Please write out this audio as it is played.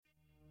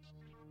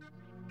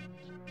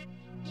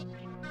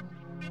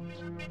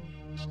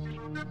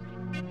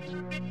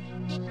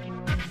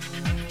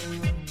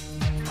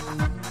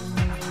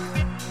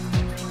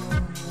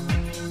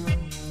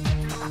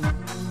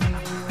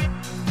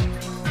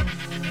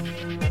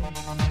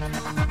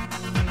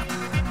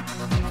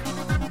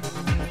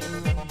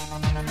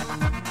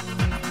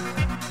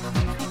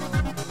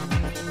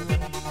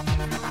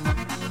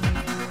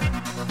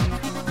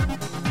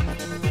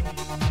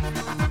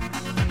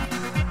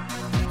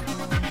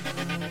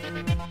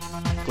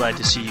Glad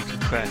to see you can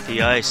crack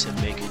the ice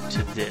and make it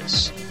to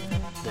this,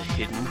 the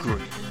Hidden Grid.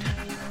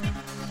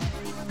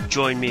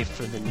 Join me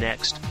for the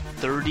next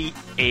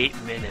 38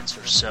 minutes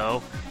or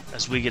so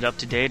as we get up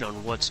to date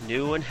on what's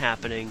new and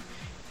happening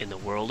in the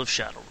world of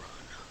Shadowrun.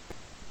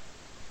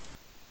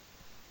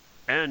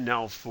 And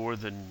now for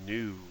the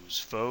news,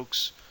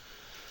 folks.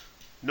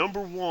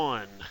 Number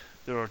one,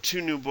 there are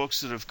 2 new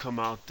books that have come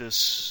out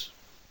since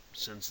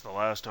the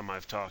last time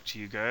I've talked to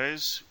you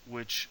guys,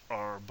 which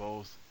are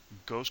both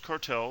Ghost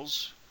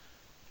Cartels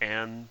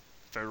and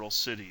Feral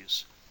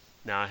Cities.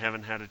 Now, I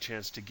haven't had a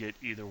chance to get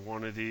either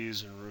one of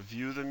these and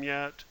review them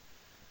yet.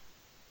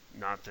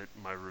 Not that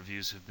my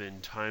reviews have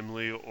been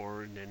timely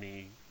or in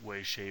any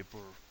way, shape,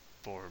 or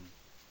form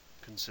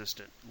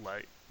consistent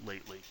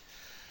lately.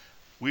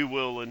 We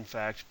will, in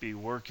fact, be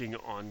working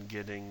on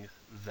getting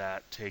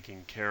that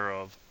taken care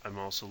of. I'm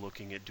also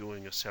looking at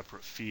doing a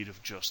separate feed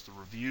of just the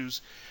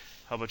reviews.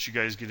 How about you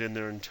guys get in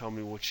there and tell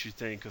me what you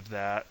think of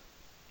that?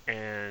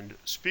 And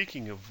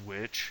speaking of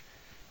which,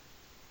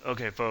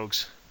 okay,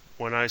 folks,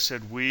 when I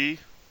said we,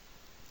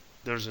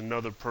 there's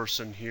another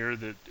person here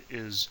that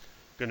is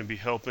going to be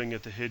helping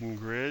at the Hidden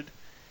Grid,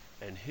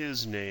 and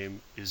his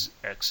name is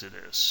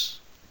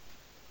Exodus.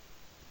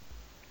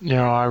 You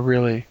know, I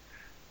really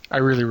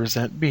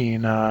resent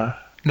being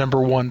number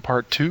 1,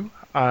 part 2.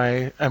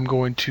 I am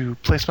going to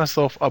place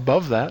myself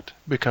above that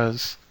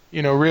because,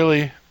 you know,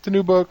 really, the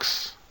new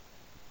books,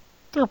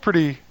 they're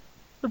pretty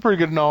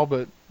good and all,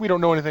 but we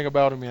don't know anything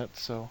about them yet,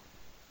 so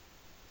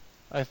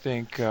I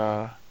think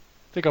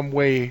I'm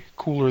way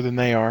cooler than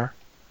they are.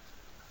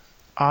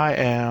 I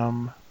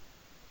am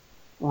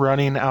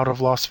running out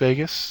of Las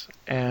Vegas,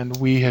 and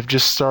we have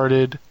just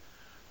started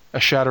a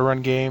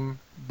Shadowrun game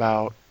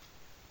about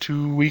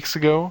 2 weeks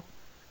ago.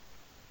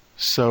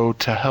 So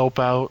to help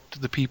out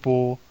the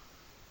people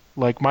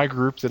like my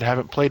group that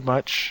haven't played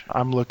much,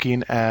 I'm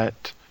looking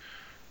at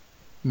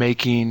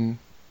making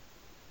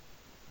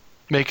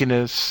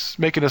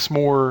us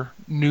more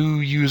new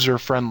user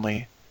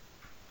friendly.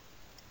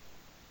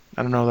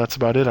 I don't know, that's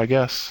about it, I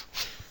guess.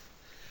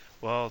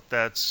 Well,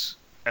 that's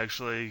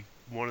actually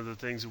one of the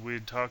things that we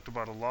had talked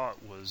about a lot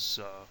was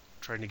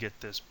trying to get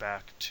this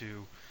back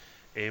to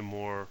a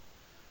more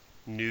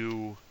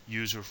new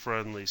user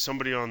friendly.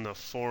 Somebody on the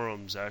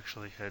forums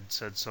actually had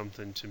said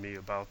something to me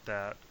about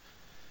that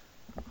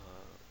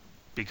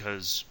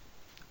because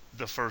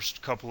the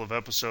first couple of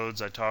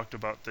episodes I talked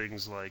about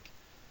things like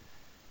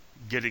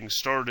getting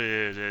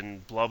started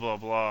and blah blah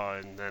blah,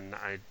 and then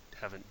I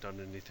haven't done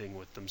anything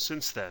with them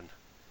since then.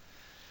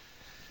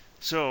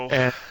 So,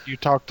 and you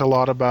talked a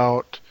lot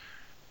about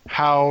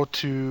how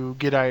to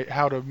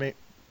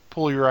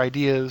pull your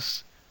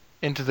ideas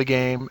into the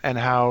game and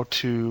how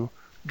to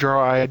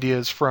draw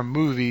ideas from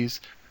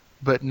movies,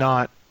 but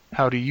not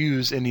how to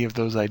use any of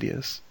those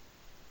ideas.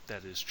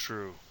 That is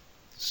true.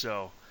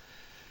 So,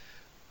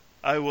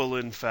 I will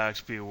in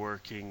fact be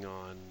working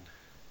on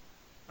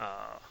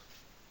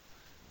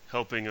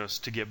helping us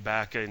to get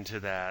back into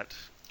that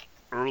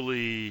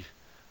early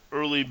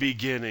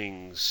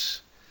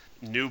beginnings,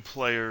 new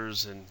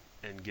players,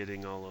 and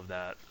getting all of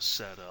that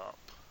set up.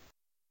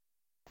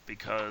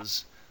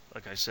 Because,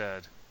 like I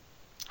said,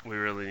 we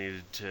really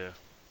needed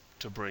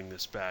to bring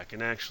this back.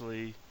 And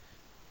actually,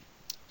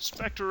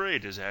 Spectre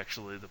 8 is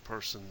actually the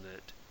person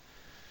that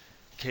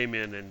came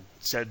in and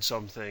said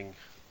something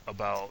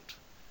about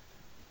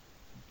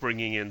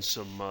bringing in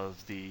some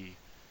of the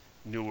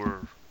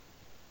newer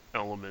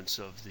elements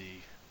of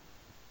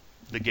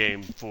the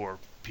game for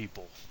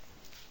people.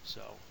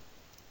 So,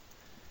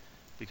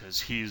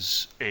 because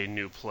he's a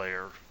new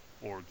player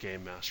or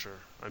game master,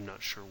 I'm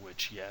not sure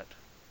which yet.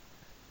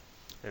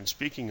 And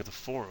speaking of the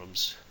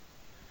forums,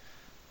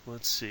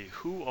 let's see,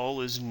 who all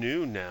is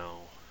new now?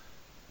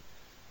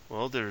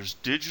 Well, there's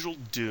Digital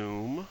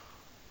Doom.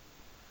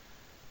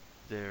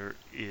 There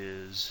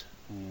is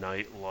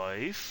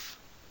Nightlife.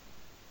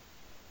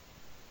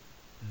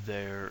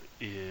 There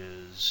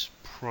is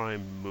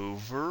Prime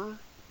Mover.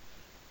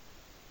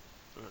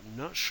 I'm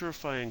not sure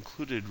if I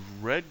included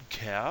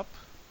Redcap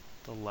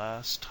the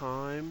last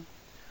time.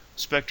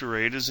 Spectre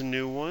 8 is a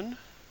new one.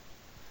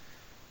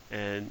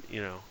 And,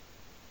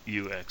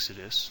 you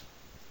Exodus.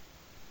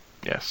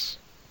 Yes.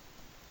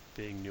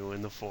 Being new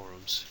in the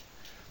forums.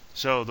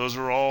 So, those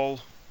are all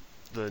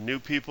the new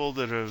people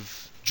that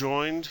have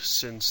joined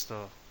since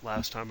the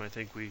last time I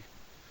think we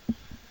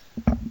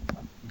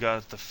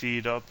got the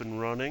feed up and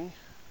running.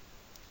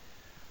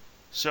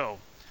 So,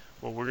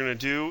 what we're going to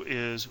do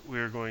is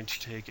we're going to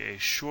take a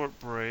short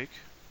break,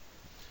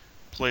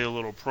 play a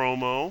little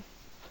promo,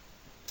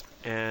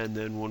 and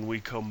then when we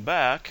come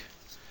back,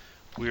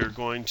 we are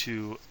going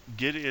to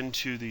get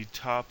into the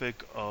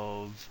topic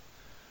of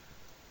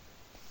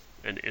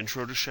an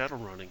intro to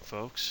Shadowrunning,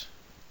 folks.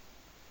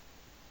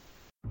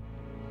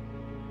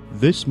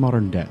 This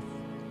Modern Death,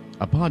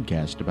 a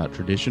podcast about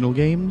traditional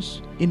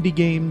games, indie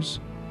games,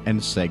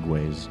 and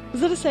segues. Is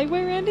that a segue,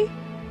 Randy?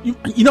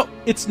 You know,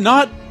 it's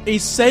not a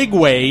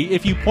segue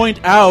if you point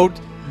out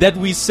that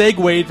we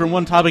segued from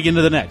one topic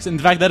into the next. In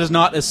fact, that is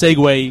not a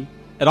segue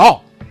at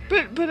all.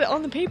 But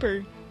on the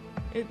paper.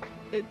 It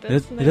It,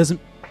 that's it doesn't.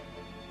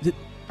 It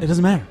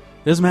doesn't matter.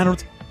 It doesn't matter.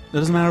 It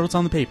doesn't matter what's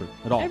on the paper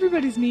at all.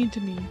 Everybody's mean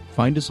to me.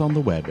 Find us on the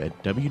web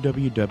at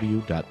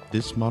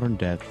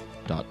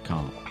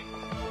www.thismoderndeath.com.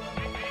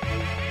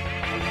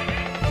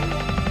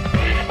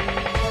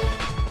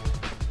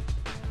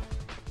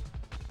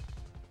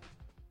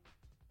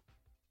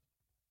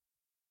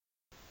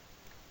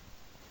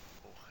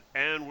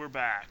 And we're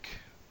back.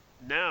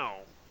 Now,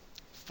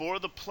 for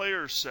the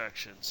player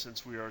section,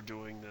 since we are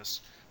doing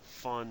this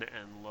fun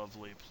and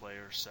lovely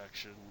player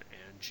section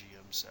and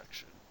GM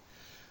section.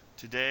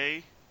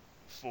 Today,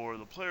 for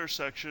the player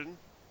section,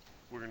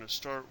 we're going to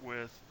start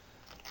with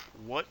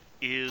what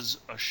is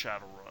a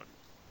Shadowrun?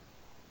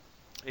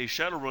 A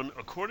Shadowrun,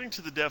 according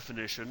to the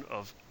definition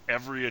of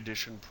every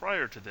edition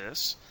prior to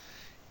this,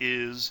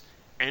 is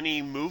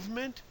any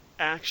movement,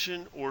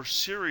 action, or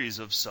series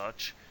of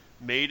such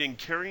made in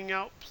carrying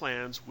out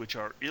plans which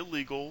are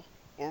illegal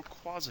or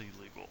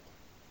quasi-legal.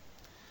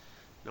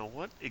 Now,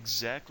 what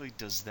exactly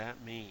does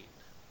that mean?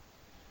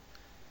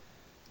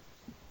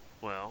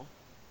 Well,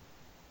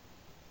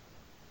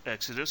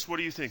 Exodus, what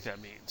do you think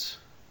that means?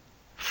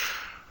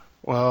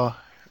 Well,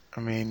 I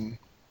mean,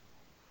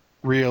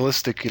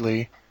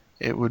 realistically,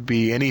 it would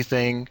be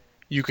anything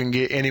you can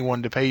get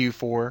anyone to pay you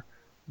for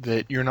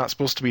that you're not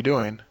supposed to be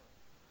doing.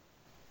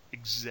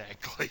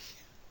 Exactly.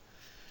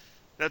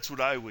 That's what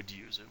I would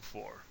use it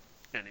for.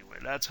 Anyway,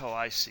 that's how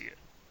I see it.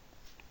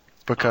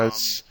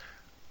 Because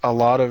a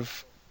lot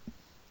of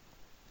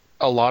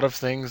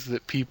things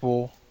that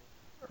people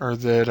or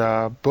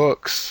that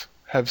books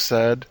have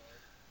said,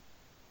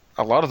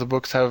 a lot of the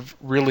books have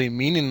really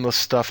meaningless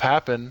stuff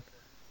happen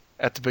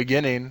at the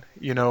beginning.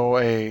 You know,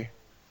 I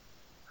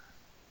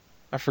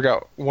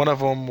forgot, one of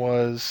them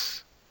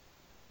was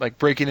like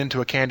breaking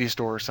into a candy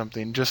store or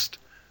something. Just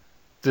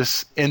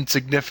this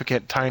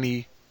insignificant,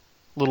 tiny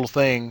little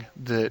thing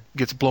that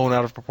gets blown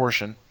out of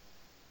proportion.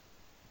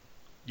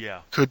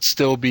 Yeah. Could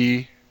still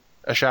be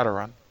a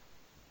Shadowrun.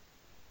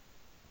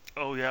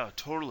 Oh, yeah,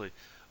 totally.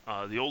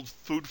 The old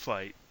food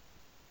fight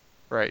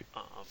Right.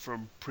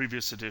 from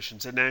previous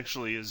editions, and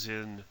actually is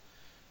in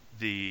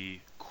the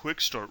Quick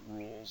Start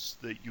rules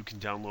that you can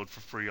download for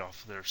free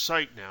off of their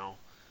site now,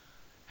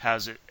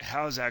 has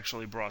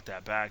actually brought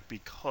that back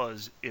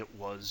because it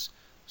was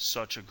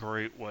such a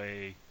great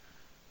way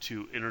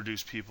to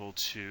introduce people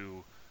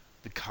to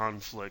the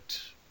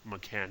conflict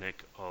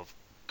mechanic of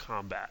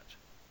combat.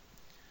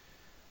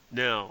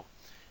 Now,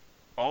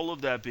 all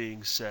of that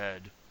being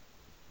said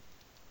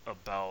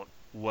about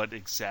what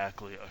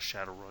exactly a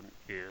Shadowrun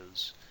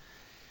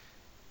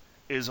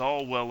is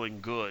all well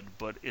and good,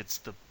 but it's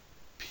the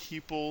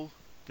people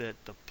that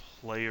the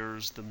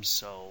players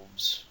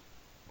themselves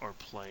are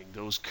playing.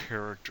 Those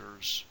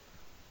characters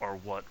are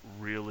what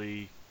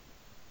really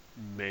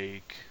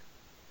make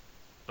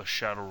a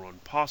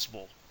Shadowrun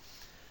possible.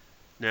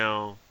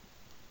 Now,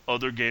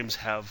 other games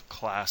have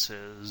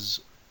classes.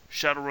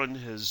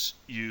 Shadowrun has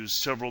used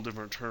several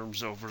different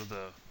terms over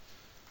the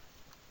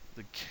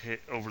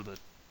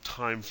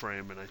time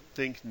frame, and I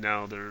think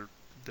now they're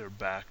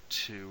back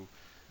to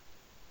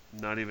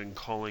not even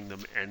calling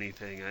them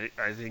anything.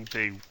 I think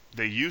they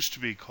used to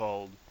be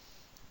called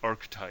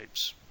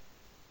archetypes,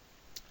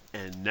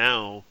 and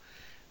now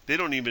they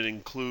don't even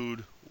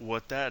include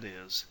what that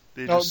is.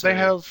 They No, just they say,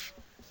 have...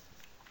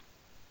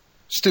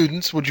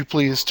 Students, would you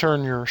please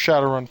turn your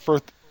Shadowrun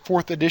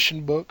 4th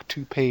edition book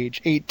to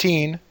page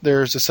 18.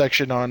 There's a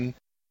section on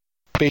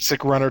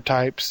basic runner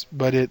types,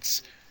 but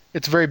it's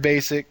very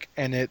basic,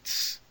 and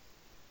it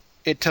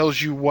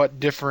tells you what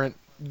different,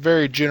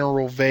 very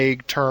general,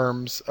 vague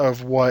terms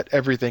of what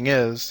everything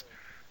is.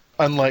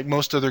 Unlike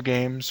most other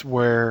games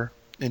where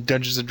in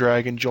Dungeons and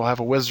Dragons you'll have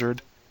a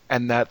wizard,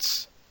 and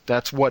that's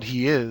what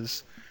he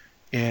is.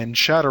 In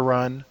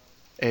Shadowrun,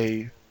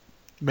 a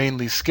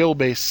mainly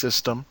skill-based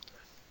system,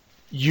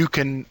 you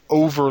can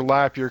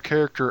overlap your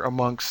character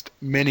amongst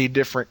many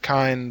different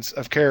kinds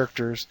of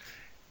characters,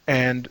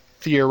 and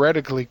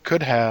theoretically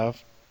could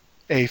have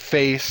a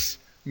face,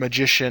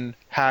 magician,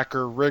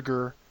 hacker,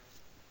 rigger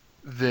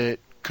that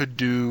could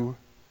do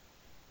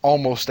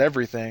almost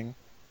everything,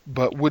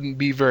 but wouldn't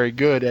be very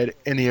good at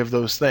any of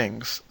those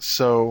things.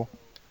 So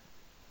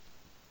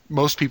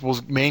most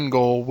people's main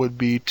goal would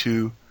be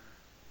to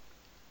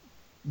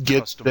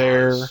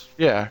customize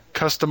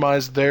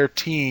their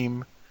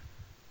team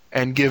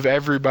and give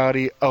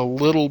everybody a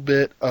little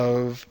bit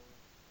of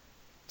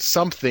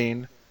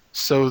something,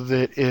 so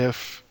that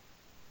if,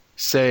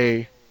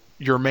 say,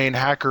 your main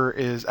hacker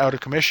is out of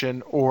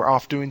commission or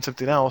off doing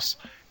something else,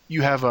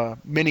 you have a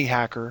mini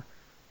hacker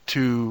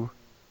to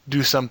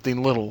do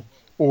something little.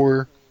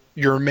 Or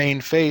your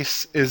main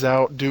face is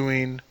out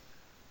doing,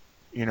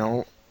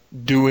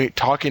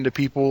 talking to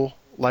people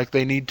like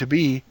they need to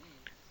be.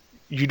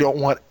 You don't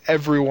want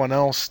everyone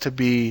else to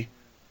be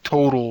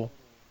total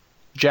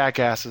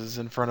jackasses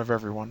in front of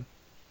everyone.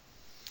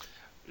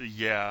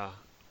 Yeah.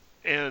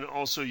 And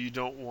also you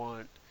don't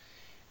want...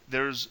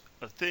 There's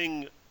a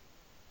thing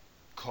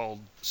called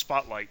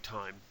spotlight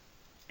time,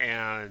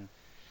 and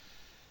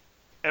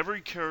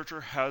every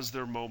character has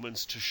their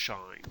moments to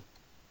shine.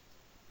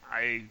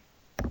 I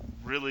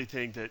really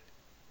think that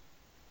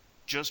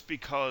just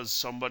because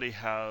somebody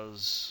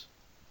has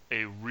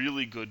a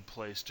really good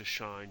place to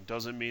shine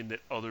doesn't mean that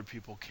other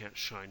people can't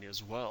shine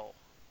as well.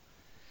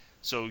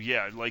 So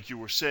yeah, like you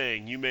were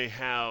saying, you may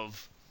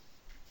have,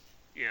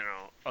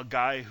 a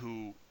guy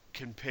who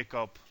can pick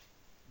up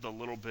the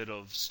little bit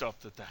of stuff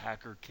that the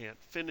hacker can't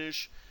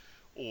finish,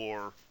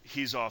 or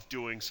he's off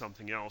doing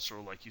something else, or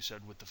like you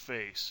said with the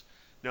face.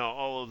 Now,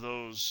 all of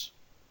those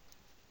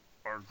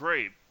are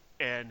great,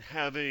 and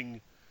having,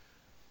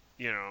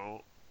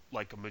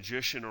 like a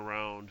magician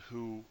around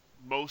who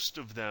most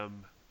of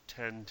them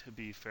tend to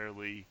be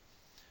fairly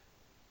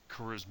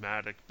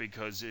charismatic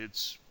because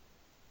it's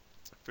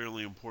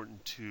fairly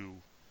important to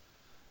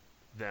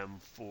them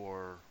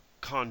for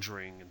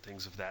conjuring and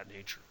things of that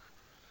nature.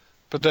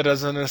 But that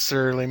doesn't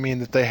necessarily mean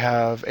that they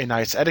have a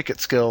nice etiquette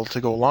skill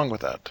to go along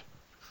with that.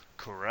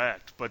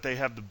 Correct, but they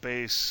have the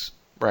base.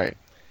 Right.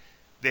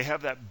 They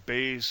have that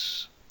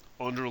base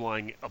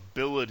underlying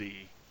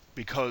ability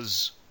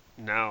because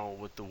now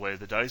with the way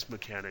the dice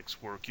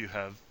mechanics work, you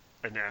have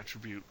an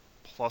attribute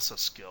plus a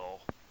skill,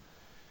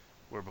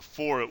 where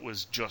before it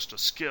was just a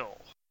skill.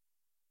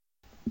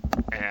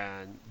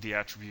 And the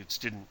attributes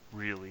didn't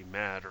really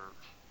matter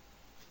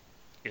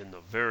in the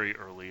very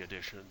early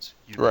editions.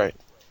 You Right.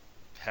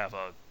 could have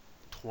a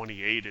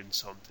 28 in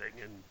something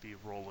and be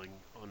rolling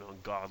an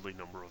ungodly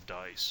number of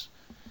dice.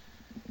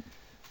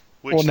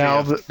 Well,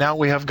 now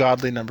we have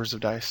godly numbers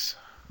of dice.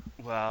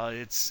 Well,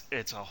 it's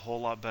a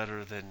whole lot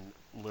better than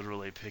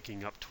literally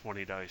picking up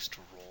 20 dice to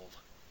roll.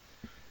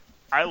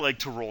 I like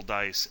to roll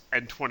dice,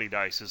 and 20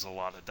 dice is a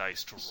lot of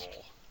dice to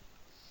roll.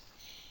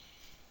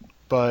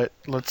 But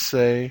let's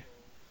say,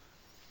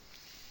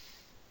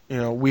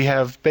 we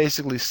have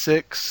basically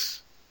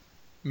 6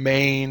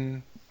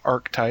 main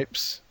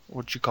archetypes,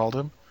 what you called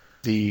them.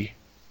 The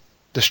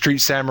street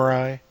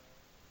samurai,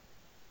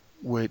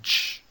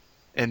 which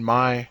in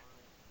my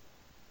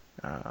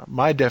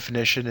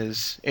definition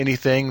is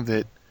anything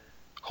that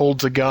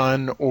holds a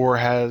gun or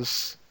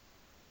has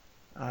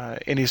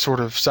any sort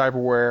of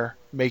cyberware,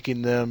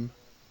 making them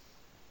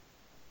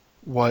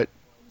what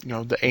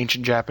the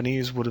ancient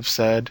Japanese would have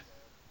said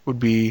would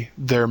be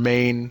their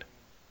main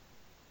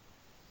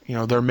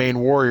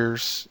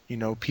warriors,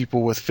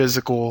 people with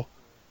physical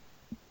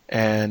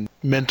and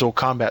mental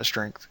combat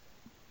strength.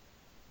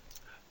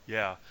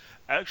 Yeah,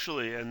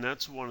 actually, and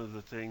that's one of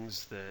the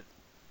things that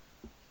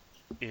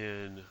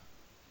in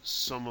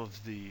some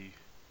of the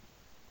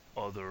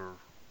other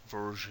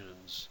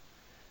versions,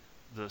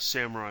 the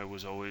samurai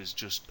was always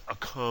just a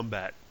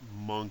combat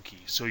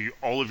monkey. So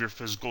all of your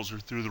physicals are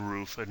through the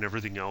roof and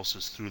everything else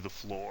is through the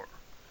floor.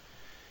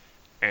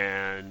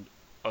 And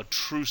a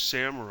true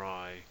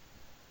samurai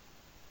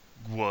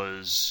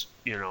was,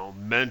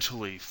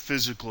 mentally,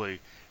 physically,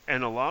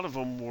 and a lot of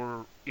them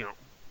were,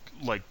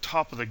 like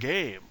top of the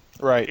game.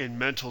 Right. In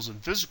mentals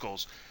and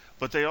physicals,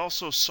 but they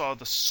also saw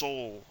the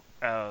soul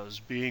as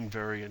being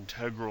very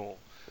integral.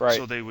 Right.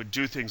 So they would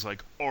do things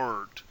like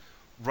art,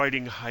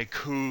 writing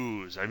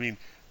haikus. I mean,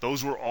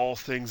 those were all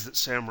things that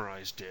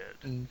samurais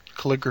did. And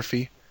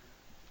calligraphy.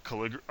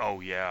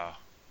 Oh, yeah.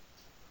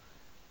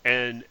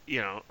 And,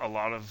 a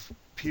lot of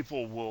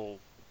people will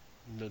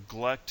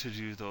neglect to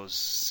do those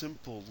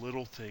simple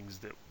little things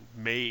that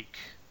make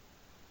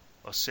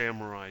a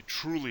samurai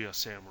truly a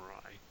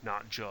samurai,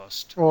 not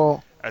just,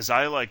 as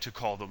I like to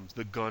call them,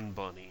 the gun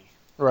bunny.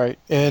 Right.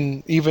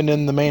 And even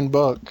in the main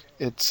book,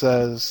 it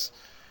says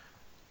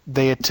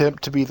they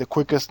attempt to be the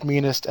quickest,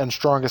 meanest, and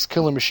strongest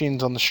killing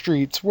machines on the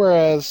streets,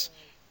 whereas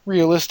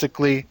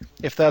realistically,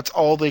 if that's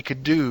all they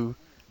could do,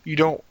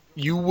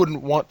 you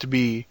wouldn't want to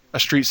be a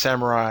street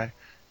samurai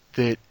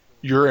that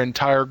your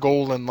entire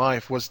goal in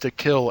life was to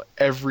kill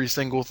every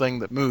single thing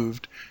that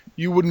moved.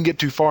 You wouldn't get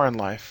too far in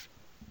life.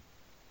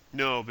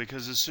 No,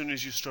 because as soon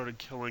as you started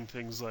killing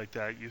things like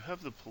that, you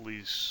have the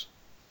police.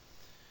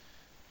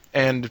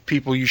 And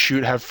people you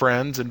shoot have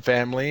friends and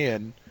family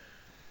and,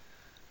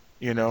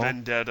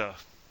 Vendetta.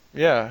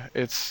 Yeah,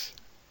 it's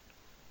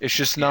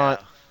just not...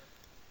 Yeah.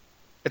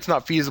 It's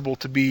not feasible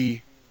to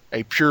be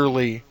a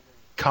purely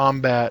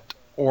combat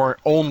or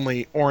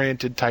only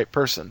oriented type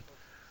person.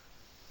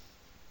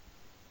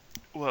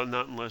 Well,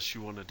 not unless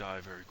you want to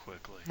die very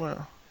quickly.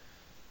 Well,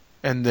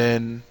 and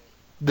then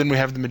we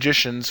have the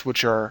magicians,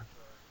 which are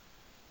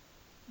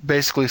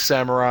basically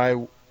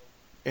samurai.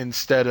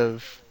 Instead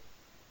of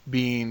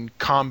being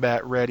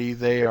combat ready,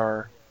 they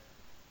are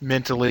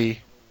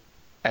mentally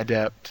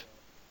adept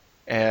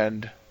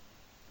and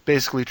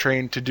basically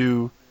trained to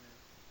do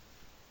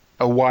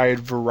a wide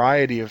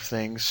variety of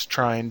things,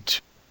 trying to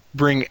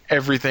bring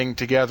everything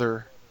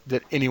together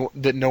that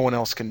no one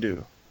else can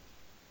do.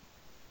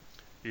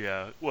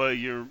 Yeah, well,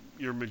 your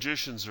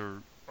magicians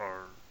are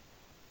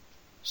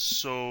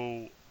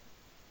so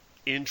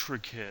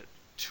intricate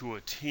to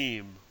a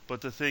team,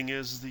 but the thing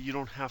is that you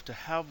don't have to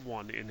have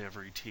one in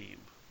every team.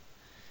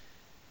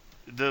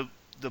 The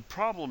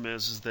problem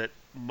is that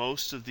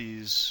most of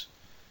these,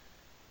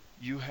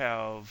 you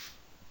have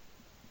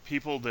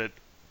people that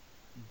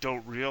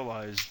don't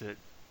realize that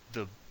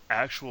the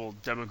actual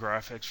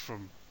demographics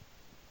from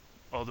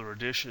other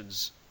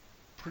editions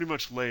pretty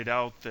much laid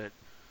out that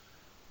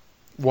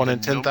 1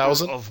 in the number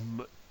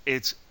 10,000?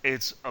 it's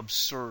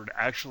absurd.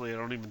 Actually, I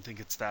don't even think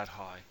it's that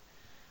high.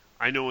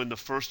 I know in the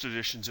first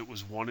editions it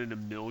was 1 in a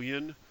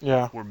million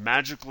Yeah. were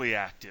magically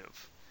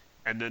active.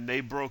 And then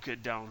they broke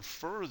it down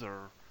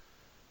further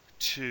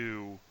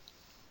to,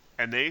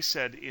 and they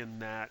said in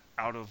that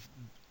out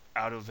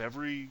of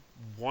every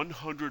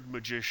 100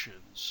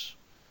 magicians,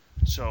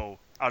 so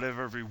out of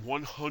every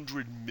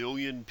 100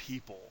 million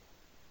people,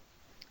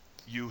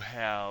 you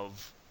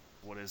have,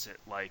 what is it,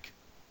 like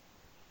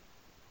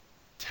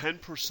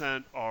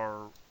 10%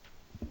 are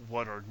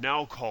what are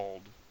now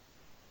called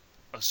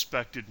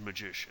aspected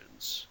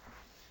magicians.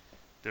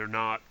 They're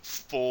not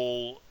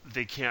full,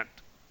 they can't,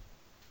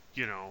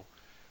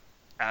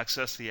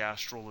 access the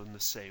astral in the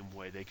same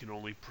way. They can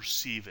only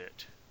perceive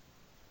it.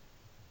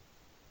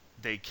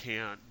 There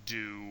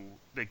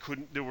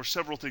were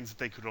several things that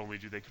they could only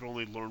do. They could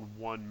only learn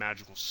one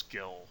magical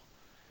skill.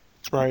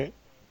 Right.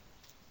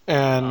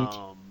 And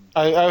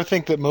I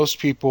think that most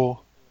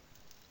people,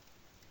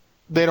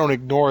 they don't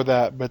ignore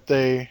that, but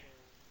they,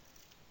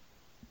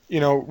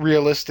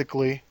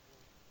 realistically,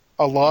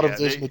 a lot of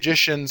those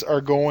magicians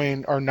are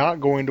not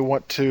going to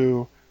want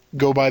to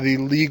go by the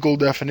legal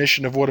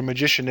definition of what a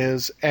magician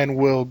is, and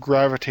will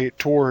gravitate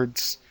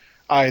towards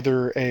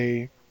either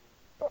a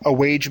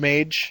wage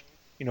mage,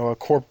 a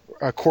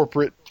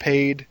corporate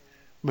paid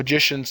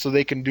magician, so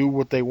they can do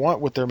what they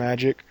want with their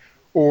magic,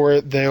 or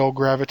they'll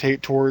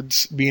gravitate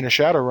towards being a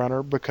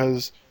Shadowrunner,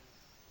 because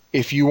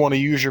if you want to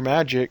use your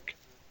magic,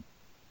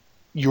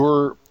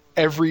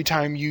 every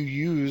time you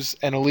use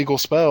an illegal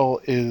spell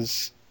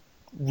is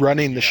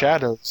running the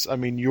shadows. I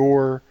mean,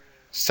 you're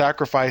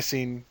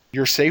sacrificing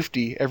your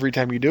safety every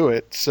time you do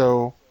it.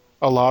 So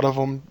a lot of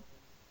them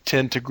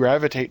tend to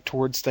gravitate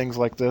towards things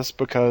like this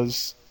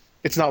because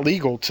it's not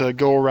legal to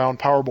go around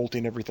power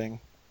bolting everything.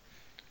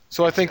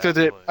 So I think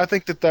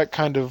that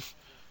kind of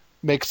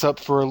makes up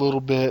for a little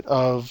bit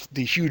of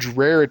the huge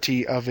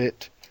rarity of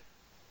it,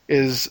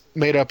 is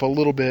made up a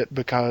little bit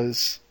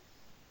because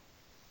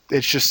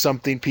it's just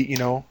something,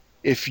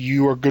 if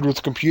you are good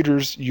with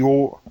computers,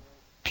 you'll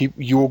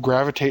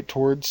gravitate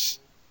towards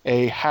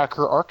a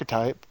hacker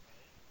archetype,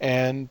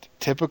 and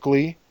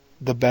typically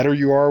the better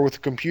you are with a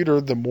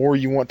computer, the more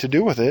you want to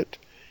do with it,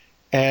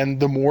 and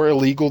the more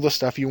illegal the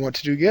stuff you want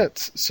to do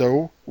gets.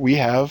 So we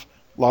have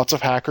lots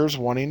of hackers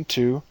wanting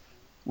to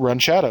run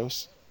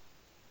shadows.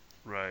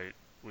 Right,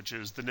 which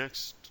is the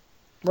next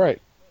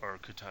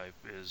archetype,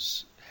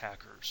 is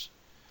hackers.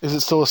 Is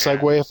it still a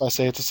segue if I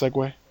say it's a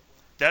segue?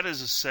 That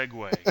is a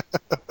segue.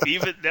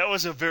 That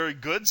was a very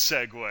good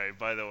segue,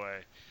 by the way.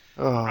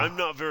 I'm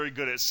not very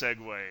good at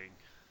segueing.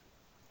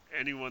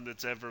 Anyone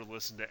that's ever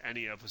listened to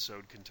any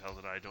episode can tell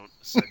that I don't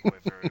segue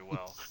very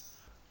well.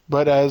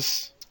 But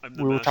as I'm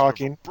the we were master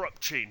talking, of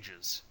abrupt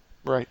changes.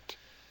 Right.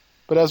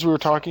 But as we were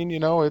talking,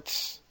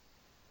 it's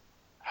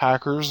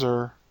hackers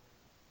are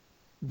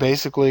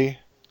basically,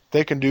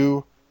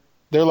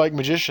 they're like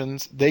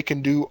magicians. They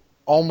can do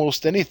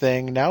almost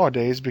anything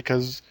nowadays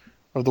because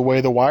of the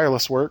way the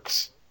wireless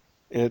works.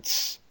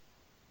 It's,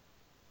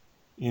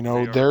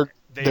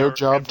 their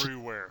job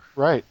everywhere.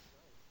 Right.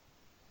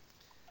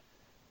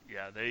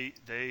 Yeah,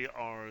 they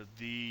are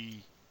the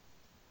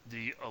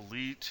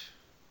elite.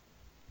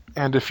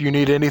 And if you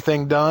need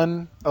anything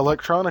done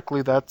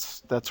electronically,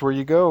 that's where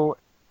you go.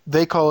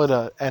 They call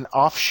it an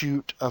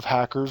offshoot of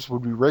hackers,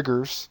 would be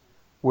riggers,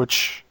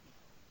 which,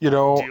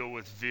 deal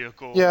with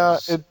vehicles. Yeah,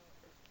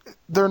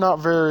 they're not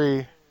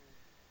very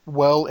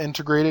well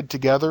integrated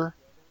together,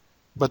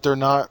 but they're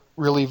not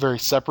really very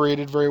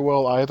separated very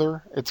well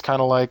either. It's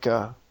kind of like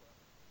a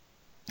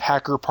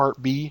hacker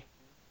part B.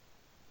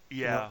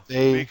 Yeah,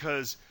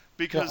 because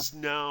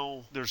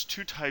now there's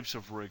two types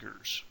of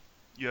riggers.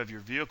 You have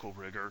your vehicle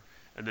rigger,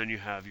 and then you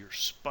have your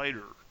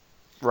spider.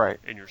 Right.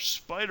 And your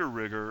spider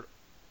rigger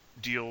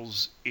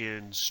deals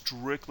in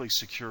strictly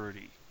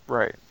security.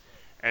 Right.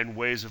 And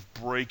ways of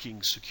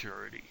breaking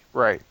security.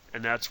 Right.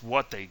 And that's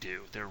what they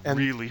do. They're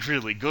really,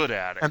 really good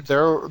at it. And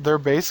they're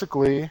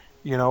basically,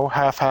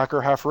 half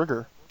hacker, half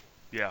rigger.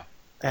 Yeah.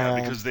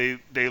 Because they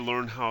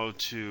learn how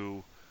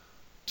to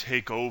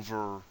take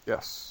over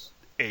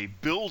a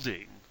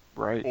building.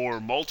 Right. Or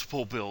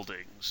multiple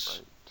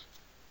buildings.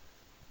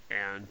 Right.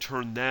 And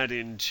turn that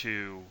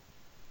into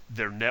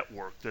their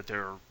network that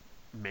they're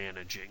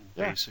managing,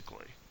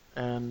 basically.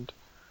 And,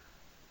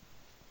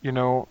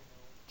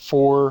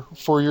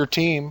 for your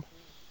team,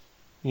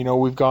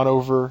 we've gone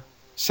over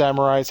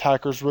samurais,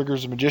 hackers,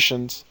 riggers, and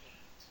magicians.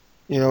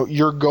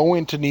 You're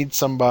going to need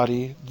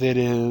somebody that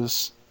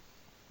is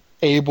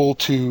able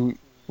to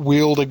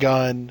wield a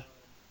gun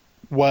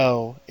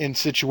well in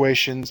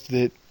situations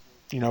that,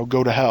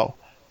 go to hell.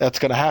 That's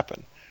going to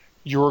happen.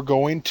 You're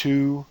going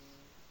to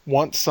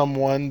want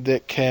someone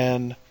that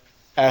can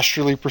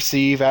astrally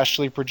perceive,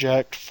 astrally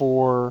project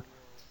for,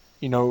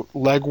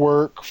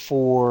 legwork,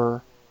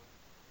 for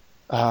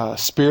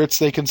spirits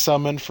they can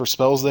summon, for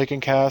spells they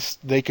can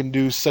cast. They can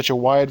do such a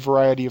wide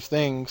variety of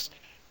things.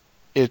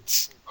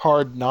 It's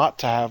hard not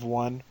to have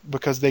one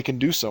because they can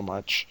do so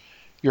much.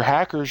 your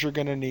hackers you're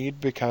going to need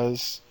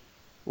because,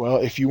 well,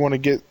 if you want to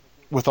get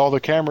with all the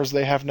cameras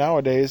they have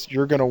nowadays,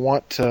 you're going to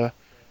want to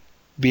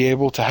be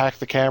able to hack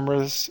the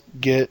cameras,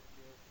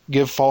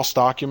 give false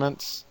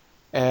documents,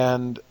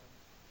 and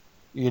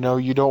you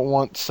don't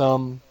want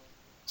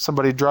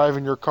somebody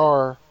driving your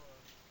car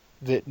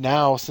that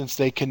now, since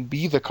they can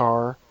be the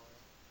car,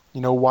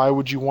 why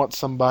would you want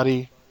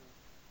somebody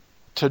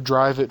to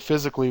drive it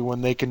physically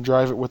when they can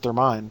drive it with their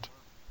mind?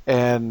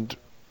 And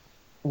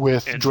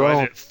with drones,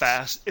 drive it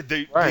fast,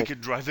 they right. can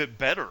drive it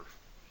better.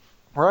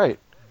 Right.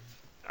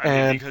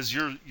 I mean, because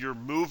you're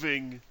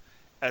moving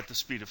at the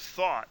speed of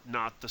thought,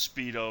 not the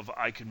speed of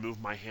I can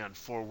move my hand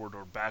forward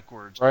or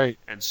backwards right.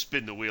 and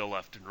spin the wheel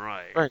left and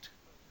right. Right.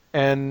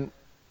 And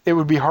it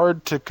would be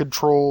hard to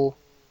control,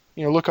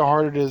 look how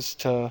hard it is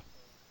to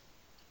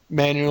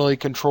manually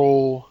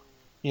control,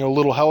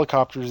 little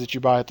helicopters that you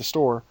buy at the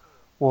store.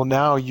 Well,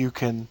 now you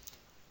can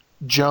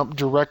jump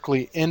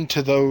directly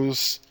into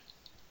those,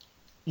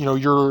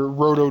 your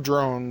roto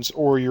drones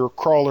or your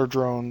crawler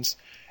drones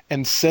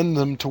and send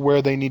them to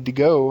where they need to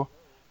go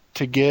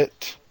to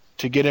get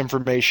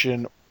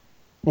information.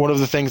 One of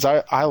the things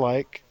I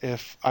like,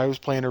 if I was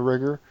playing a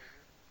rigger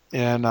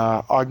in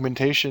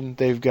augmentation,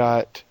 they've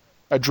got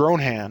a drone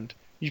hand.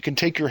 You can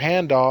take your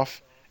hand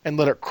off and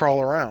let it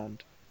crawl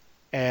around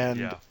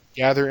and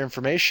gather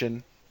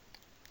information.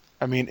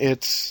 I mean,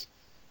 it's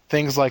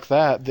things like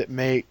that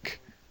make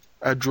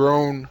a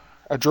drone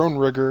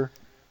rigger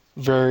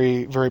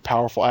very, very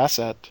powerful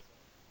asset.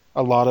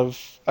 A lot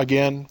of,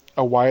 again,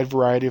 a wide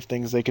variety of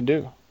things they can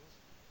do.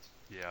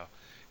 Yeah.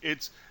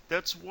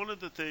 That's one of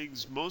the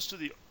things. Most of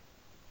the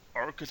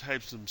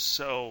archetypes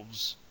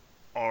themselves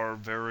are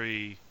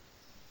very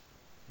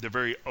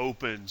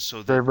open, so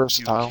that very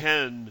versatile. You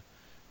can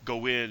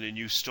go in and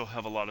you still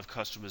have a lot of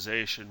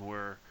customization,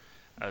 where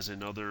as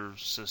in other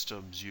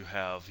systems you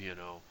have,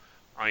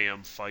 I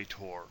am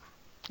Fightor.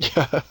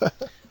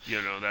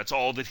 That's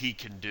all that he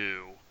can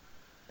do.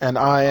 And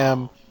I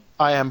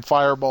am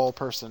Fireball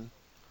person.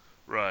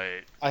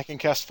 Right. I can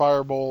cast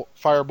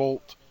Firebolt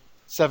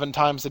 7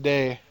 times a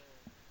day.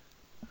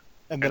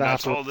 And then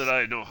that's all that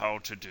I know how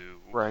to do.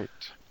 Right.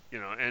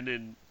 And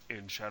in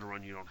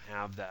Shadowrun you don't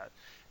have that.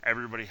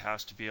 Everybody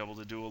has to be able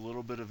to do a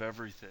little bit of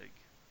everything.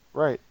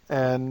 Right.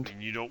 And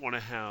you don't want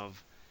to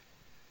have...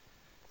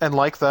 And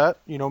like that,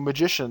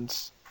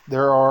 magicians.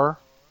 There are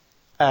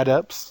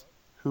adepts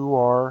who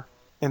are,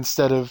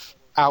 instead of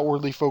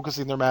outwardly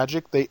focusing their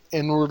magic, they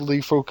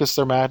inwardly focus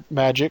their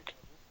magic.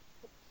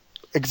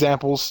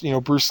 Examples,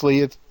 Bruce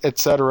Lee,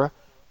 etc.,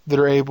 that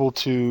are able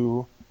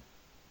to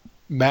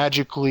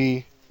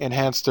magically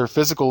enhance their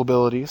physical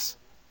abilities.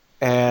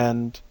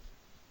 And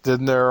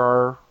then there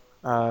are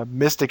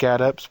mystic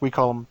adepts, we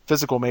call them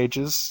physical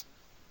mages,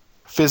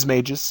 phys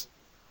mages,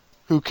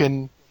 who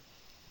can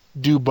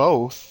do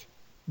both,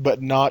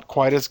 but not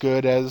quite as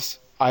good as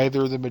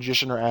either the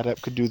magician or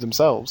adept could do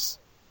themselves.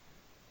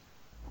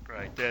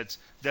 Right,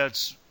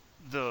 that's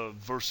the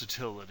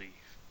versatility.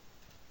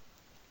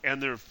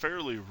 And they're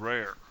fairly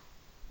rare.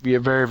 Yeah,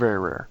 very, very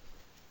rare.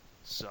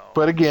 So.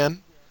 But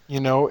again,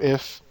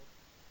 if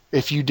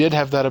you did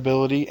have that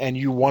ability and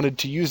you wanted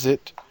to use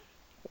it,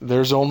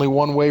 there's only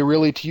one way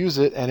really to use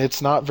it, and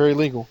it's not very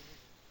legal.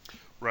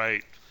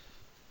 Right.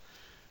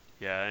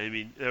 Yeah, I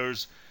mean,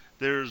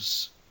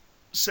 there's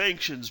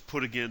sanctions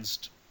put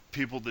against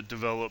people that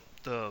develop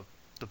the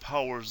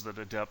powers that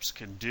adepts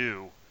can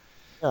do.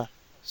 Yeah.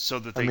 So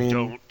that they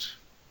don't.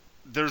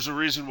 There's a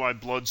reason why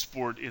blood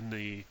sport in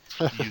the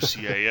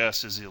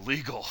UCAS is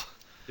illegal.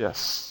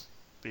 Yes.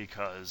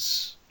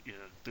 Because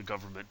the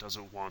government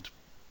doesn't want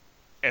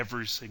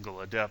every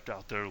single adept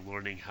out there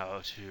learning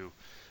how to,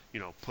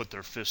 put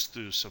their fist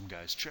through some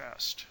guy's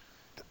chest.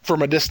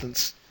 From a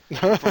distance.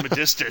 From a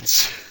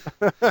distance.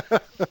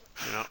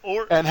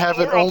 And have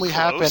it only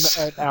happen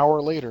an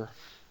hour later.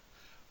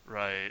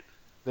 Right.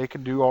 They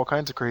can do all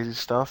kinds of crazy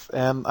stuff.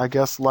 And I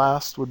guess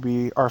last would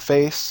be our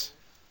face,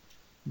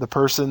 the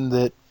person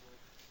that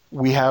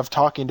we have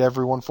talking to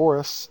everyone for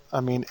us. I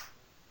mean,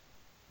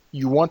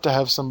 you want to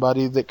have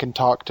somebody that can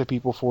talk to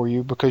people for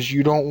you, because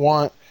you don't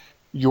want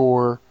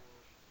your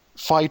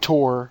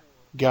Fightor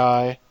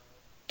guy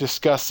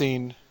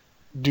discussing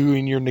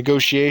doing your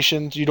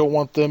negotiations. You don't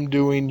want them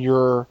doing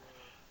your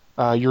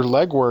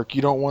legwork.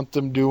 You don't want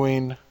them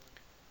doing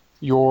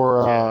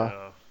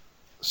your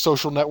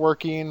social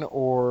networking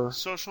or...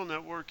 Social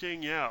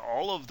networking, yeah.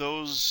 All of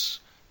those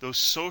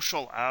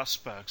social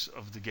aspects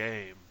of the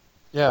game.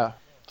 Yeah.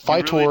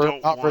 Fightor,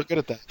 really not very good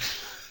at that.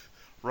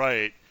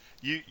 Right.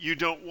 You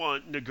don't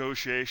want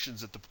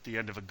negotiations at the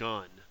end of a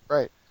gun.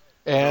 Right.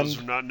 And those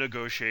are not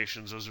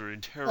negotiations, those are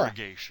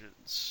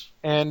interrogations.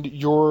 Yeah. And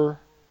your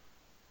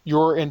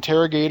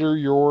interrogator,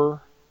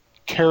 your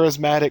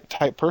charismatic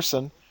type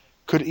person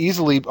could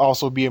easily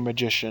also be a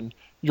magician.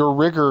 Your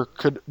rigger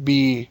could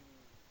be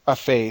a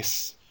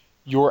face.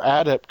 Your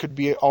adept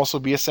could also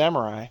be a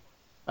samurai.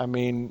 I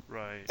mean,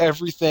 right.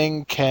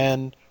 Everything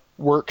can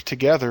work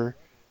together.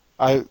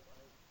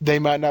 They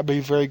might not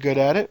be very good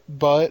at it,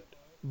 but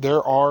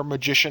there are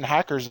magician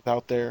hackers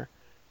out there.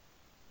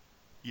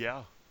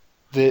 Yeah.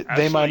 that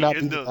they might not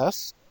Actually, be the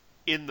best.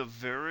 in the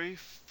very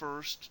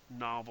first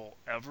novel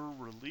ever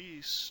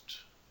released,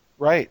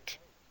 Right.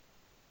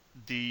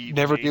 the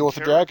Never main deal with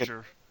a dragon.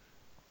 character,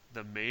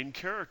 the main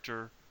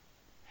character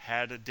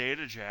had a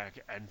data jack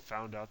and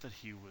found out that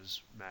he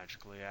was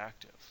magically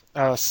active.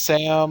 after the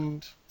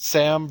Sam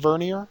event.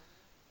 Vernier,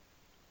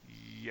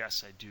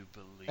 Yes, I do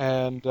believe.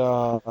 and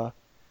I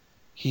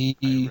he.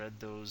 read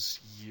those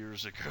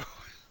years ago.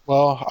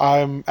 Well,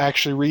 I'm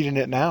actually reading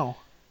it now.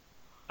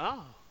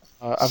 Oh,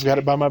 I've got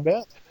it by my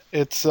bed.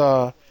 It's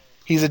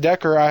he's a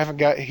Decker. I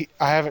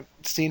haven't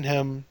seen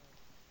him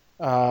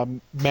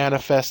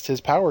manifest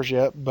his powers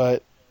yet,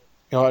 but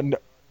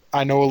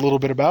I know a little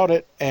bit about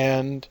it,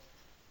 and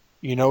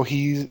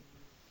he's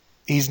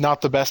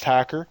not the best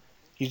hacker,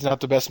 he's not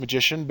the best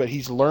magician, but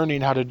he's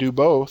learning how to do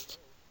both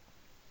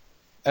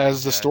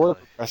as the story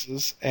Exactly.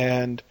 progresses,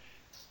 and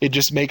it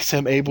just makes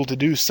him able to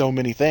do so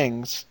many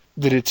things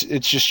that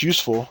it's just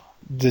useful.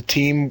 The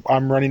team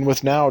I'm running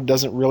with now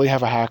doesn't really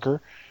have a hacker,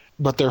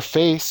 but their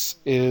face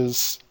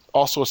is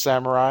also a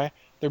samurai.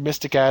 Their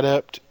mystic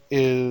adept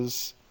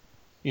is,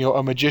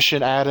 a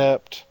magician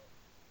adept,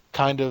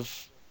 kind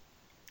of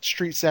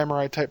street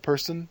samurai type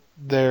person.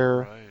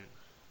 right.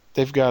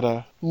 They've got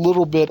a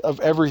little bit of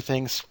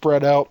everything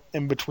spread out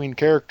in between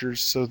characters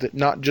so that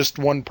not just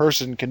one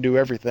person can do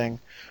everything,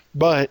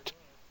 but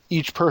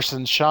each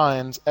person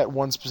shines at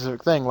one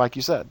specific thing, like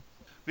you said.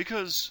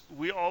 Because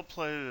we all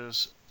play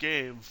this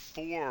game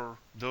for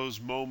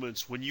those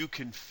moments when you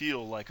can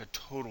feel like a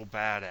total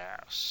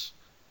badass.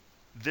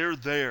 They're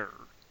there.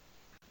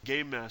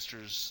 Game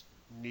masters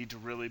need to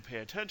really pay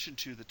attention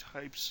to the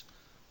types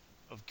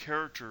of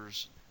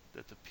characters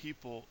that the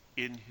people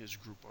in his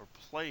group are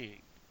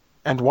playing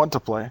And want to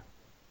play.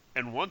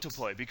 and want to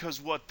play,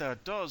 because what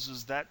that does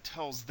is that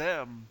tells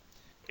them,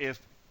 if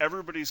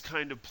everybody's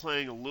kind of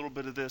playing a little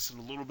bit of this and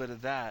a little bit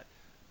of that,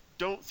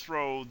 don't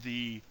throw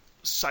the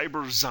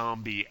cyber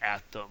zombie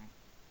at them,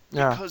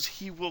 Yeah. because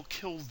he will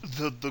kill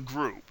the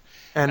group.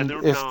 And they're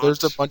if not-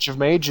 there's a bunch of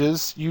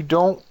mages, you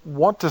don't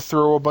want to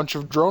throw a bunch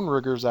of drone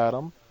riggers at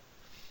them.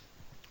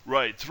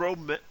 Right,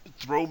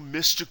 throw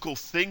mystical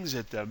things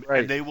at them, Right.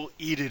 and they will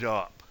eat it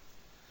up.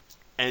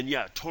 And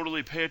yeah,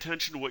 totally pay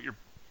attention to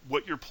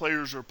what your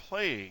players are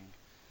playing,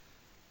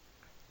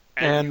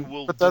 and you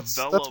will But that's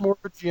develop. more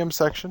of a GM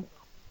section.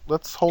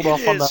 Let's hold It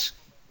off on that. is-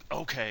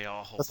 Okay,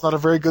 I'll hold. That's not a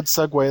very good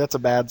segue. That's a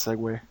bad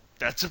segue.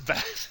 That's a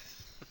bad.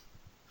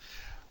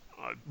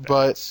 a bad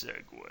But-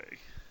 segue.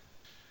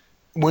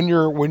 When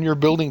you're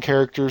building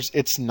characters,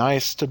 it's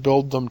nice to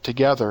build them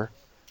together,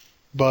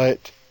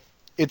 but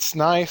it's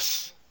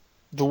nice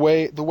the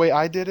way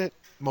I did it.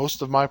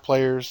 Most of my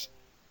players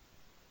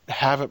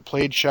haven't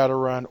played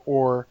Shadowrun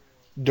or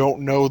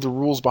don't know the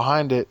rules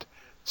behind it,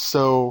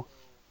 so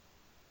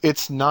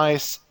it's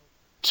nice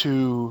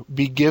to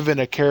be given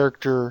a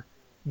character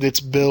that's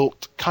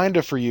built kind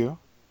of for you.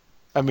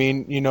 I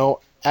mean,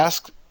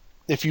 ask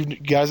if you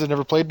guys have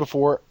never played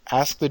before.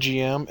 Ask the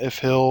GM if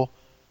he'll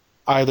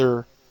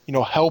either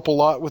help a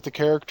lot with the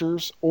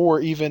characters or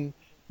even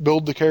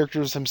build the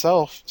characters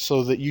himself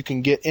so that you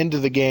can get into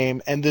the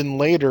game, and then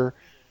later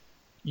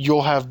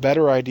you'll have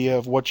better idea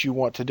of what you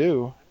want to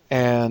do.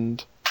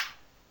 And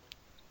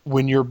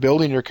when you're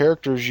building your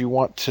characters, you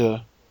want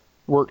to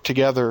work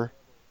together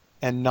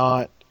and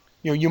not,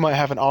 you might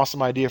have an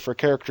awesome idea for a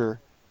character,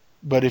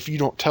 but if you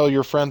don't tell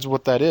your friends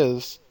what that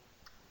is,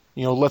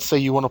 let's say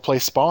you want to play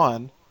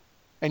Spawn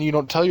and you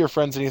don't tell your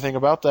friends anything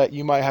about that,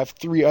 you might have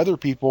 3 other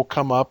people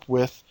come up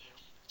with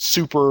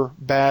super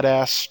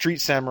badass street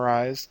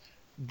samurais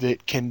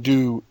that can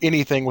do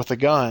anything with a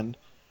gun,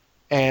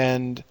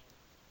 and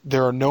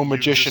there are no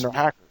magician or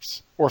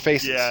hackers or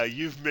faces. Yeah,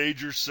 you've made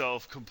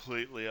yourself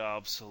completely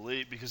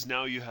obsolete, because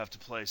now you have to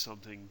play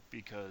something.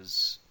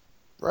 Because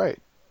Right.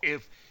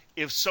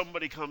 if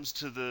somebody comes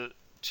to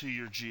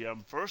your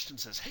GM first and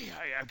says, "Hey,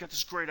 I've got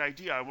this great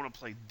idea. I want to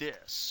play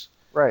this,"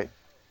 Right.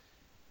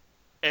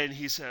 and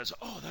he says,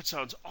 "Oh, that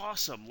sounds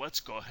awesome.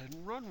 Let's go ahead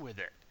and run with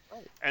it."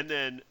 Right. And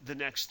then the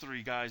next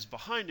 3 guys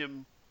behind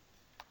him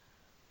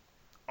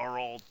are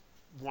all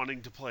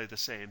wanting to play the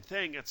same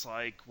thing. It's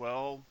like,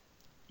 well,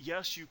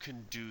 yes, you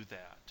can do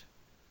that.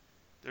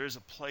 There's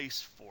a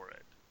place for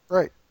it.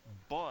 Right.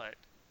 But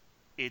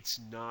it's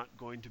not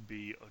going to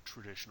be a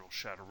traditional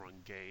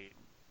Shadowrun game.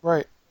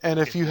 Right. And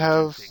if you they do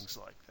have things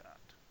like that.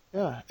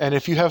 Yeah, and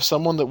if you have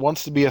someone that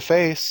wants to be a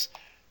face,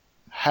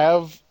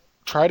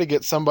 try to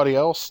get somebody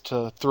else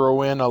to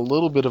throw in a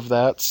little bit of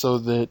that so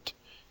that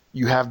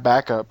you have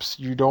backups.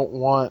 You don't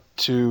want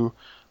to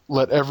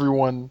let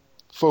everyone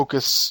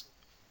focus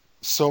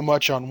so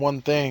much on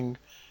one thing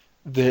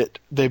that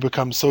they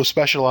become so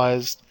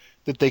specialized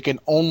that they can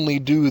only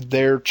do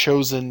their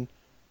chosen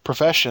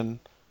profession,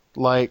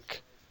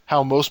 like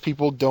how most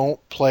people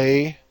don't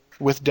play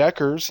with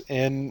Deckers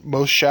in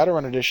most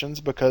Shadowrun editions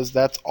because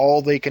that's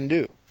all they can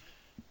do.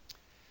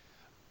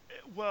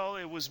 Well,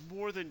 it was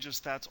more than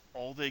just that's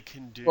all they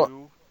can do.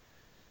 Well,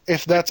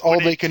 if that's all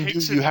When they it can do,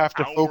 takes you an have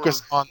to hour-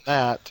 focus on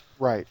that.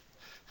 Right.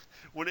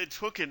 when it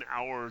took an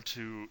hour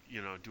to,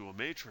 do a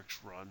Matrix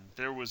run,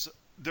 there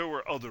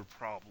were other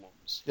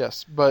problems.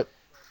 Yes, but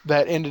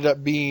that ended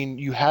up being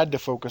you had to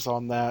focus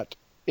on that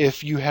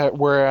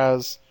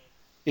whereas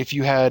if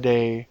you had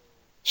a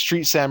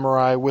Street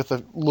Samurai with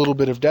a little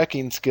bit of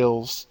decking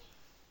skills,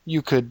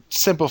 you could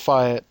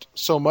simplify it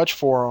so much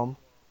for them.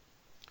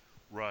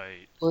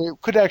 Right. Or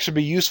it could actually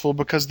be useful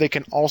because they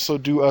can also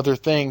do other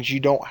things. You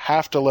don't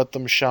have to let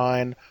them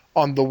shine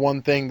on the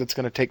one thing that's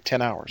going to take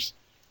 10 hours.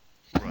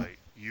 Right.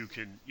 You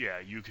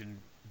can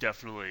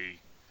definitely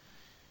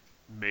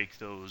make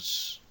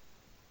those,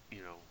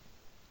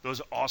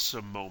 those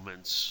awesome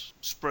moments,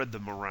 spread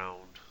them around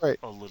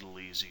a little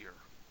easier.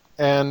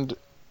 And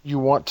you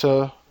want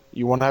to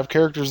have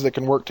characters that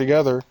can work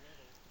together.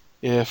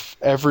 If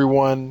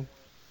everyone,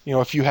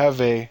 if you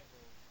have a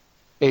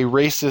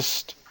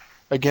racist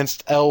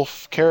against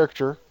elf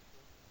character,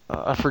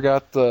 I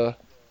forgot the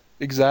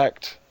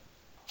exact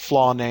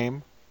flaw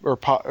name or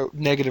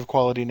negative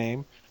quality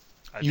name.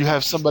 You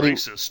have somebody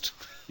racist.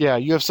 Yeah,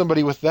 you have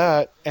somebody with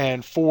that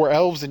and 4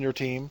 elves in your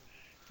team,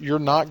 you're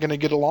not going to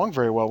get along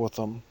very well with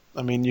them.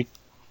 I mean,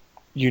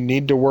 you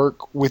need to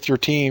work with your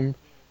team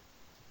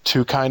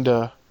to kind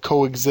of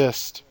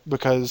coexist,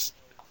 because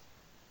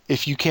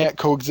if you can't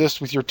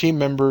coexist with your team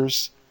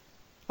members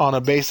on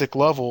a basic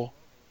level,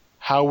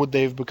 how would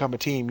they have become a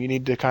team? You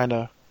need to kind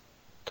of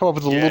come up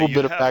with a little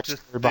bit of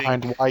backstory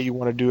behind why you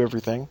want to do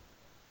everything.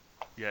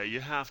 Yeah,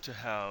 you have to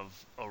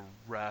have a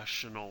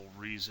rational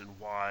reason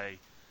why,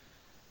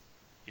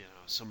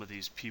 some of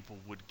these people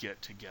would get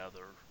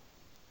together.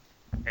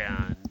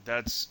 And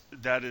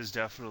that is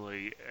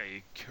definitely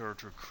a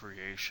character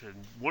creation.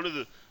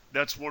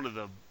 That's one of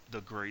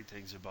the great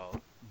things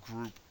about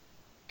group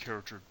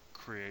character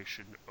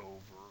creation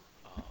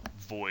over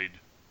void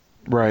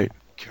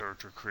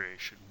character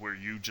creation, where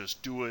you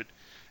just do it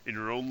in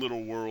your own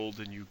little world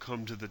and you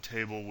come to the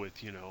table with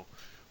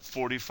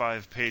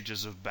 45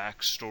 pages of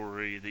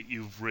backstory that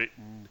you've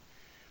written,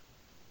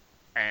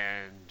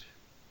 and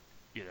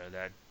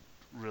that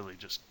really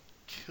just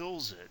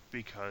kills it,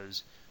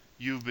 because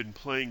you've been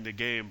playing the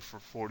game for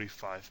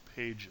 45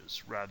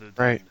 pages rather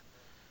than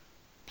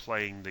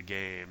playing the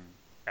game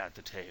at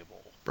the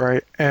table.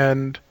 Right.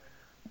 And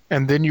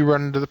then you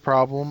run into the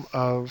problem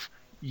of,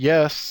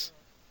 yes,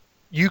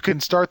 you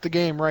can start the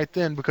game right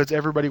then because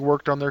everybody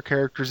worked on their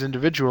characters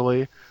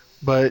individually,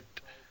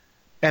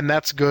 and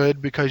that's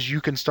good because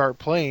you can start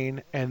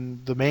playing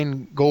and the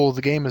main goal of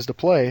the game is to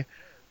play,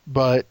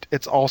 but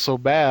it's also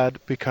bad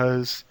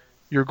because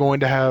you're going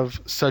to have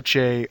such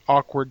a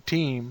awkward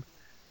team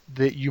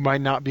that you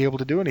might not be able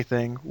to do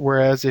anything.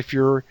 Whereas if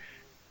you're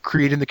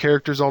creating the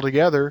characters all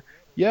together,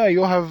 yeah,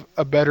 you'll have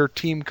a better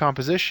team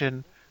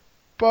composition,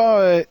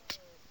 but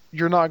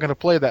you're not going to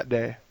play that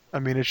day. I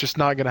mean, it's just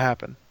not going to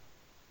happen.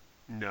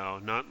 No,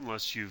 not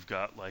unless you've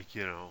got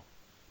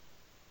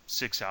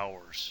 6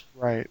 hours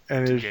to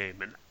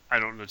game, and I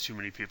don't know too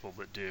many people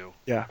that do.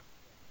 Yeah.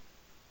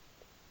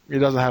 It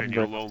doesn't happen. And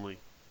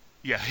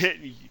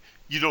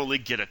you'd only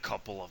get a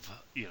couple of,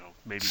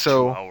 maybe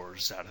 2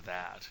 hours out of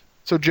that.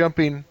 So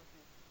jumping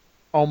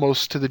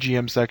almost to the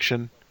GM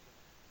section,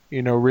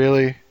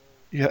 really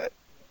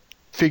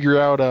figure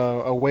out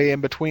a way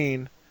in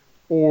between,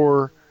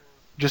 or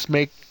just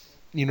make,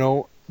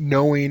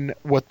 knowing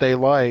what they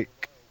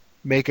like,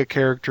 make a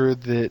character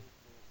that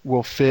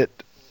will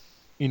fit,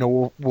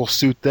 will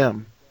suit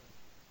them.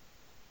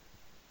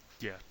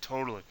 Yeah,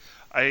 totally.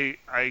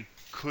 I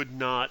could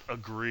not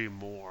agree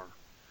more.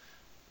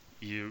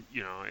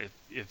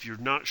 If you're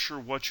not sure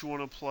what you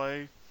want to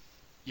play,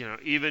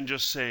 even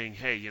just saying,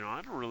 hey,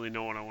 I don't really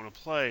know what I want to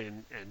play,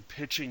 and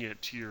pitching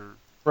it to your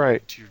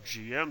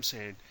GM,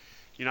 saying,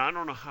 I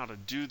don't know how to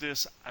do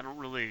this. I don't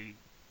really.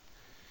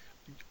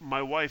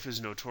 My wife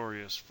is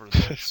notorious for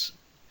this.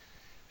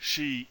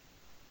 She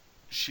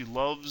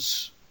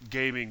loves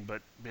gaming,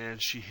 but man,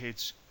 she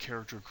hates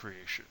character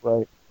creation.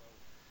 Right.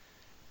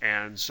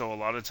 And so a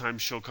lot of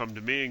times she'll come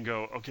to me and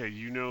go, okay,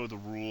 the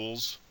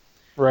rules.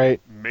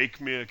 Right.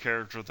 Make me a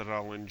character that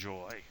I'll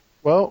enjoy.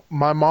 Well,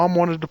 my mom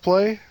wanted to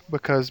play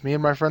because me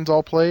and my friends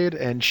all played,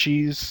 and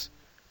she's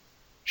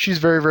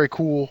very, very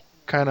cool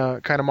kind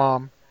of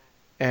mom.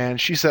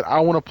 And she said, I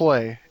want to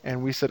play.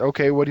 And we said,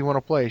 okay, what do you want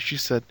to play? She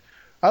said,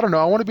 I don't know,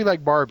 I want to be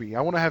like Barbie.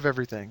 I want to have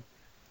everything.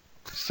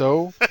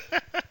 So,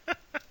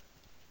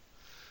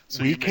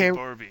 we came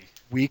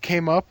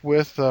up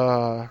with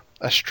a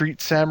Street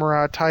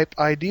Samurai type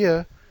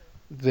idea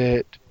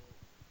that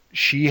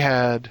she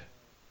had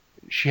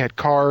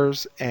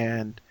cars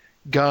and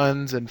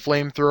guns and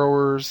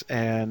flamethrowers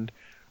and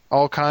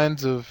all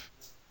kinds of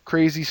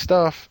crazy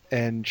stuff,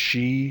 and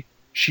she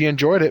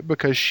enjoyed it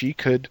because she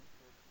could,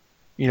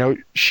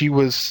 she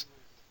was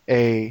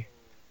a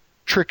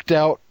tricked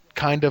out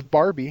kind of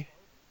Barbie,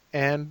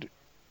 and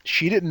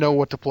she didn't know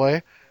what to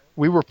play.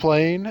 We were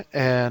playing,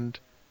 and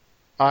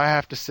I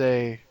have to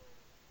say,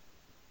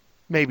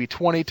 maybe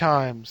 20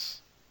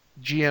 times,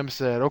 GM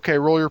said, okay,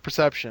 roll your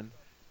perception.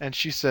 And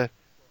she said,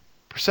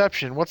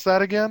 perception, what's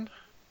that again?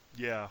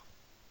 Yeah.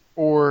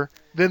 Or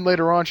then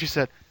later on she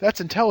said,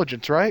 that's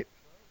intelligence, right?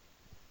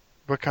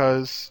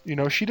 because,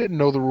 she didn't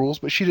know the rules,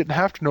 but she didn't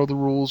have to know the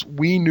rules.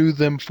 We knew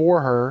them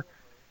for her,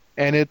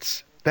 and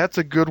that's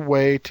a good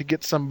way to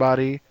get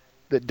somebody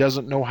that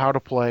doesn't know how to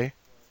play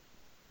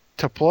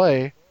to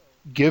play.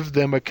 Give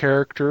them a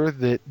character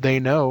that they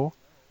know.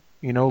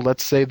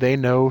 Let's say they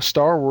know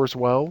Star Wars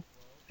well,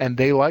 and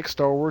they like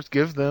Star Wars.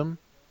 Give them,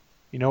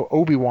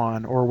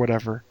 Obi-Wan or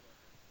whatever.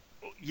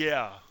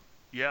 Yeah,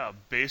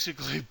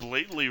 basically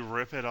blatantly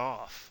rip it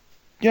off.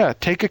 Yeah,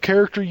 take a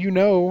character you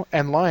know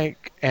and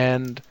like,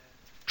 and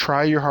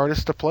try your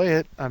hardest to play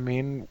it. I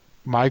mean,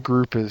 my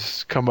group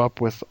has come up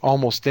with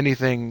almost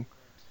anything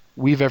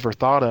we've ever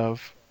thought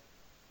of.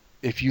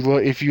 If you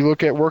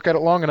work at it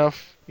long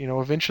enough,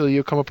 eventually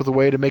you'll come up with a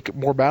way to make it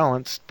more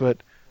balanced. But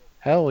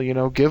hell,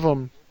 give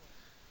them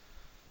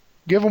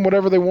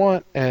whatever they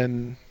want,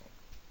 and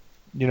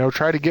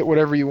try to get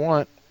whatever you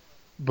want.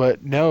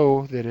 But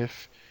know that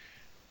if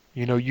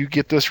you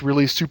get this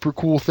really super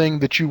cool thing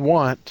that you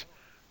want,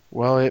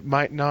 well, it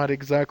might not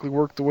exactly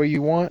work the way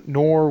you want,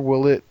 nor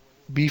will it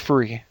be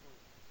free.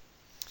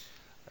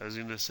 I was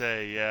going to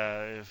say,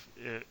 yeah,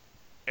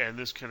 and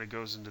this kind of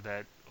goes into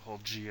that whole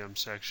GM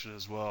section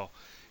as well.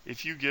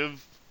 If you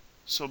give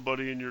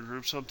somebody in your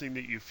group something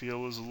that you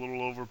feel is a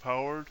little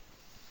overpowered,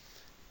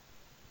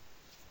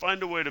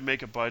 find a way to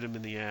make it bite them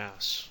in the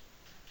ass.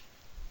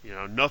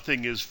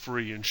 Nothing is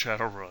free in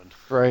Shadowrun.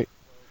 Right.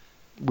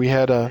 We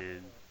had a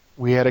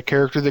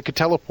character that could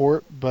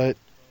teleport, but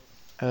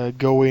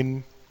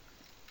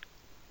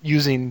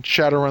using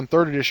Shadowrun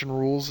 3rd edition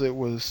rules, it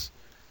was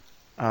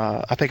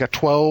I think a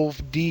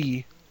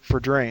 12D for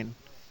Drain.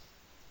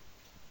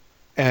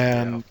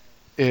 And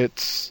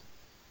that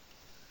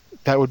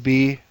would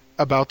be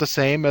about the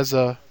same as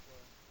a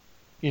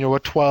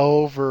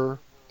 12 or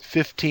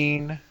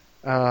 15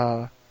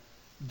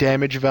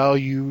 damage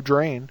value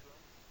Drain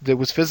that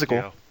was physical.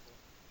 Yeah.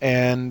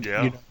 And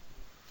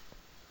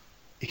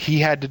he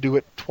had to do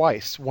it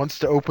twice, once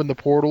to open the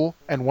portal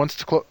and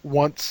once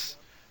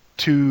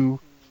to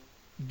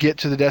get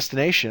to the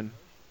destination.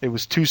 It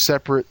was 2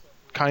 separate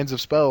kinds of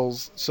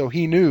spells, so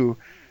he knew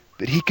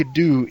that he could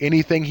do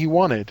anything he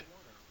wanted.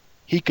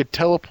 He could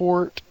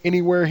teleport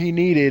anywhere he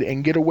needed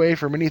and get away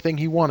from anything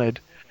he wanted,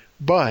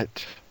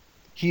 but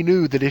he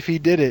knew that if he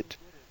did it,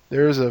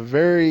 there was a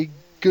very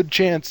good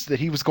chance that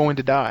he was going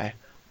to die.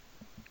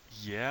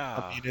 Yeah.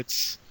 I mean,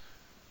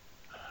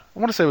 I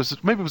want to say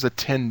maybe it was a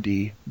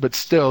 10D, but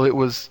still it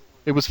was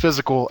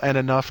physical and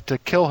enough to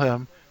kill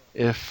him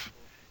if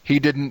he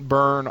didn't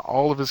burn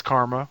all of his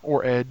karma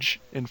or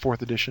edge in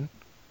 4th edition.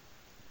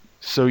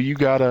 So you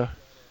gotta,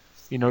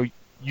 you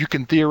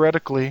can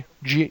theoretically,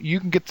 you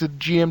can get the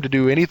GM to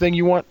do anything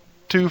you want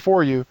to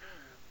for you,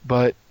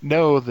 but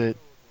know that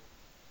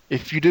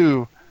if you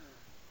do,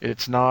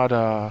 it's not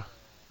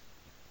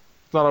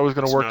always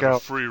going to work out. It's not a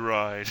free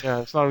ride.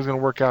 Yeah, it's not always going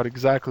to work out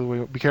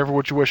exactly. Be careful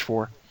what you wish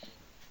for.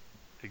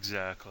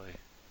 Exactly.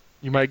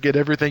 You might get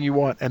everything you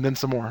want and then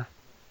some more.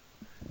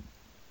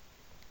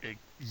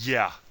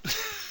 Yeah.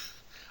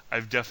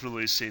 I've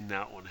definitely seen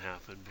that one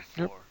happen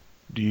before. Yep.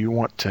 Do you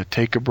want to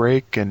take a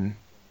break and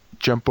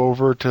jump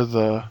over to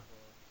the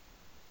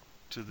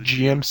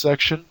GM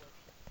section?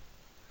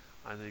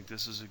 I think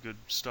this is a good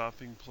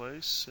stopping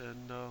place,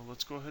 and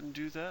let's go ahead and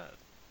do that.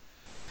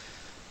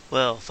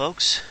 Well,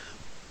 folks,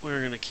 we're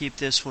going to keep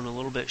this one a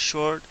little bit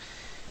short.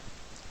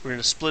 We're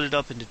going to split it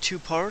up into 2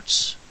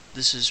 parts.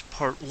 This is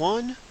part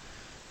 1.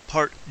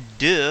 Part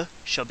 2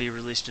 shall be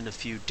released in a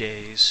few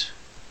days.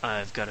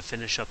 I've got to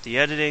finish up the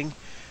editing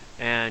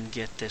and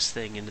get this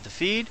thing into the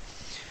feed.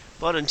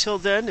 But until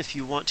then, if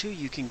you want to,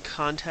 you can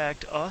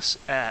contact us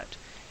at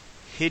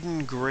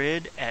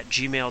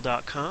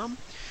hiddengrid@gmail.com,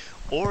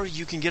 or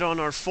you can get on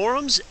our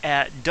forums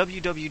at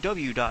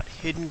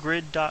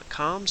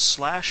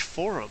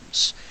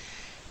www.hiddengrid.com/forums.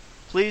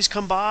 Please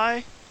come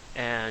by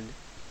and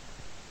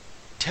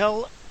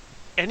tell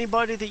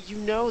anybody that you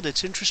know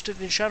that's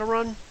interested in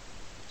Shadowrun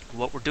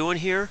what we're doing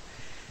here,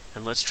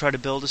 and let's try to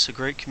build us a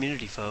great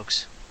community,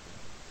 folks.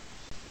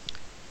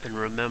 And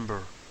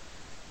remember,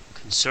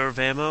 conserve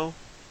ammo,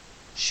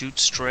 shoot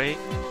straight,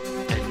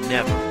 and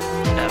never,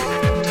 ever